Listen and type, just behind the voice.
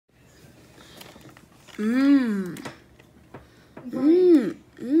Mmm. Mmm.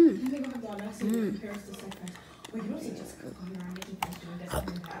 Mmm.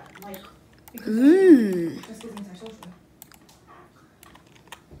 Mmm.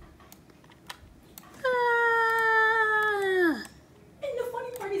 Ah. And the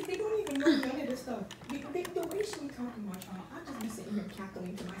funny part is they don't even know none of this stuff. The way she talking about y'all, I just be sitting here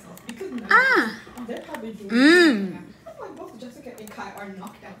cackling to myself because they're probably doing it. I'm like, both Jessica and Kai are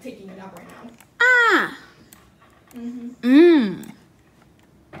knocked out taking it out right now. Ah. Mmm.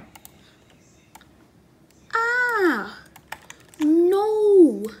 Ah.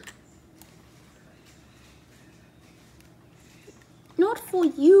 No. Not for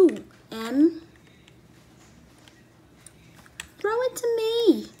you, Em. Throw it to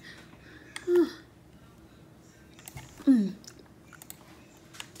me.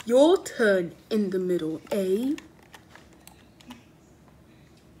 Your turn in the middle, eh?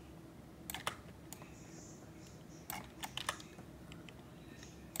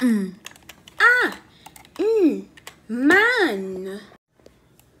 Man.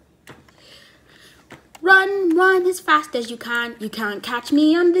 Run as fast as you can. You can't catch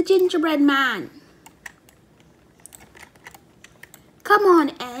me, I'm the gingerbread man. Come on,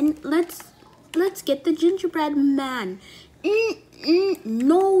 Anne. Let's get the gingerbread man.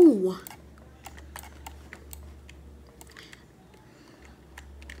 No.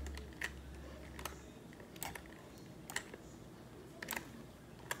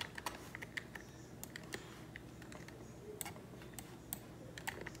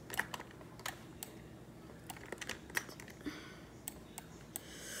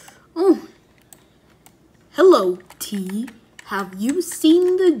 Oh. Hello, T. Have you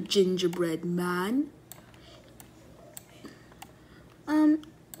seen the gingerbread man?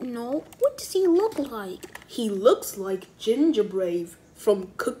 No. What does he look like? He looks like Gingerbread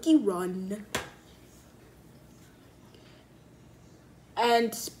from Cookie Run.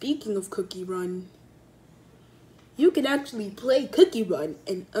 And speaking of Cookie Run, you can actually play Cookie Run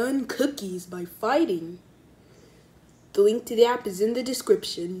and earn cookies by fighting. The link to the app is in the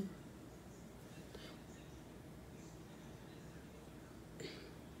description.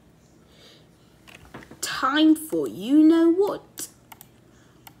 Time for you know what?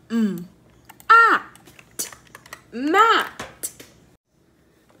 Mat.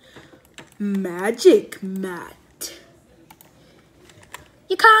 Magic mat.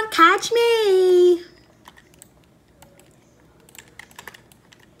 You can't catch me.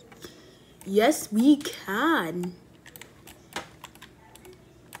 Yes, we can.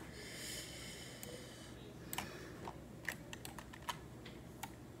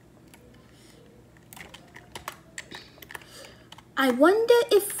 I wonder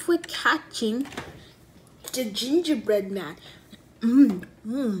if we're catching the gingerbread man.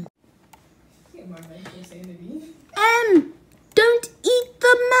 Don't eat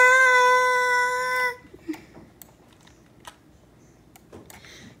the man.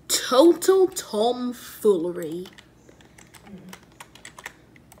 Total tomfoolery.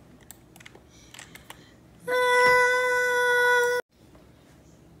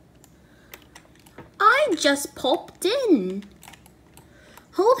 I just popped in.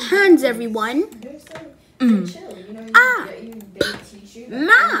 Hold hands, everyone.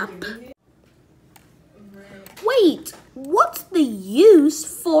 Map. Wait, what's the use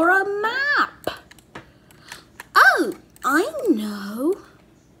for a map? Oh, I know.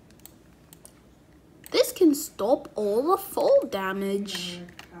 This can stop all the fall damage.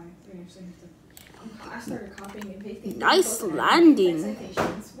 Nice landing.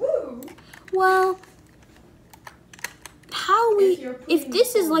 Well, if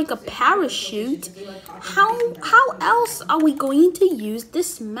this is like a parachute, how else are we going to use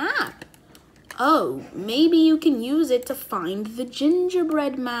this map? Oh, maybe you can use it to find the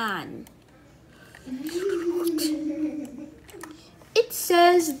gingerbread man. It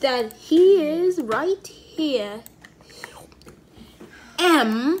says that he is right here.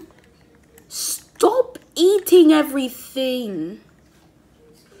 M, stop eating everything.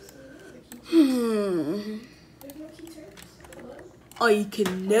 I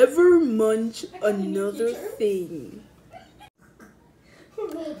can never munch another thing.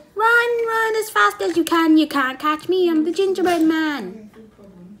 Run as fast as you can. You can't catch me. I'm the gingerbread man.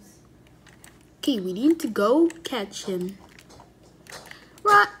 Okay, we need to go catch him.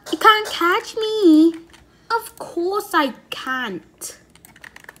 Run. You can't catch me. Of course I can't.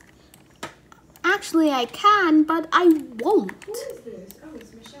 Actually, I can, but I won't. Who is this? Oh,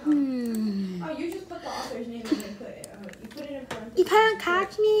 it's Michelle. Oh, you just put the author's name and then you put it in front. You can't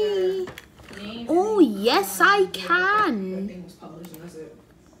catch me. Oh, yes, I can.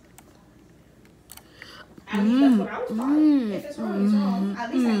 At least that's what I was taught. If it's wrong, it's wrong.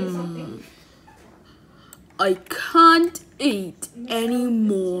 At least I did something. I can't eat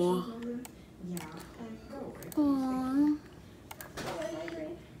anymore. Yeah. Aww.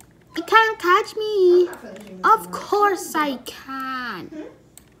 You can't catch me. Of course I can.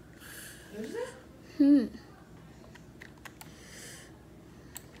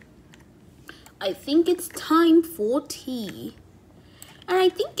 I think it's time for tea. And I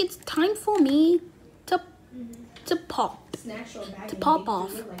think it's time for me to pop. Snatch your bag to and pop dig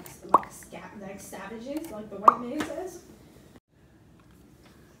off. through it like savages, like the white man says.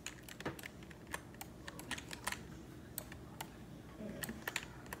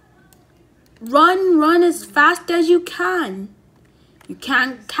 Run as fast as you can. You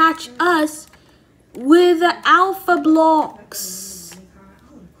can't catch us with the Alphablocks.